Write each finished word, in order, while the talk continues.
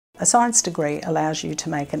A science degree allows you to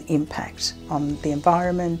make an impact on the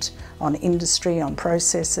environment, on industry, on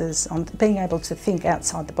processes, on being able to think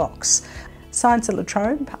outside the box. Science at La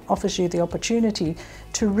Trobe offers you the opportunity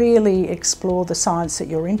to really explore the science that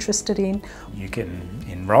you're interested in. You can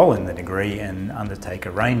enrol in the degree and undertake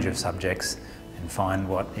a range of subjects and find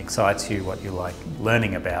what excites you, what you like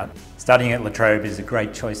learning about. Studying at La Trobe is a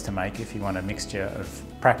great choice to make if you want a mixture of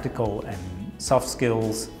practical and soft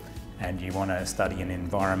skills, and you want to study an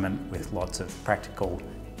environment with lots of practical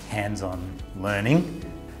hands-on learning.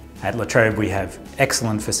 At La Trobe we have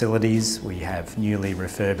excellent facilities. We have newly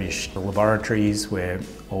refurbished laboratories where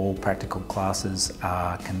all practical classes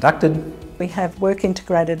are conducted. We have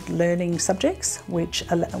work-integrated learning subjects which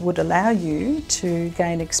would allow you to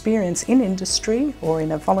gain experience in industry or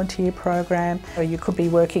in a volunteer program. Or you could be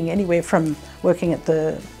working anywhere from working at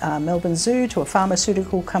the Melbourne Zoo to a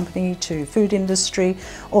pharmaceutical company to food industry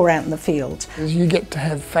or out in the field. You get to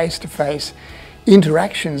have face-to-face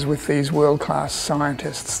interactions with these world-class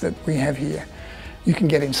scientists that we have here. You can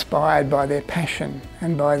get inspired by their passion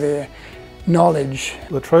and by their knowledge.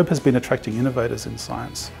 La Trobe has been attracting innovators in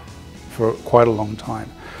science for quite a long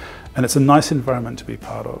time, and it's a nice environment to be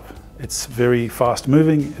part of. It's very fast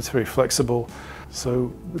moving, it's very flexible,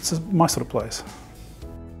 so it's my sort of place.